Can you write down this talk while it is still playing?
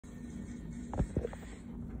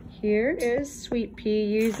Here is Sweet Pea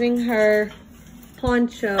using her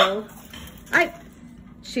Poncho.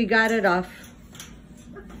 She got it off.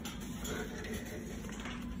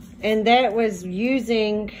 And that was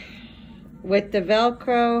using with the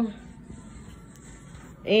Velcro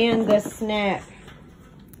and the snap,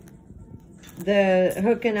 the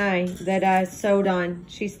hook and eye that I sewed on.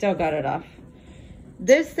 She still got it off.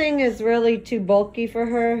 This thing is really too bulky for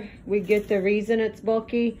her. We get the reason it's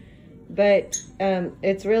bulky, but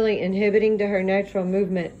it's really inhibiting to her natural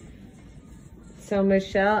movement. So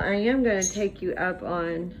Michelle, I am gonna take you up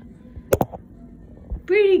on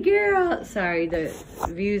pretty girl. Sorry, the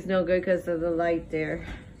view's no good because of the light there.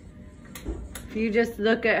 If you just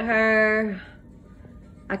look at her,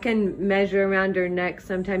 I can measure around her neck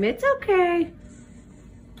sometime. It's okay.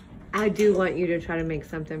 I do want you to try to make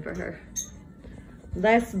something for her.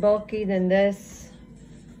 Less bulky than this.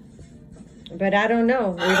 But I don't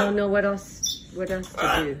know. We don't know what else to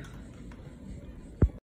do.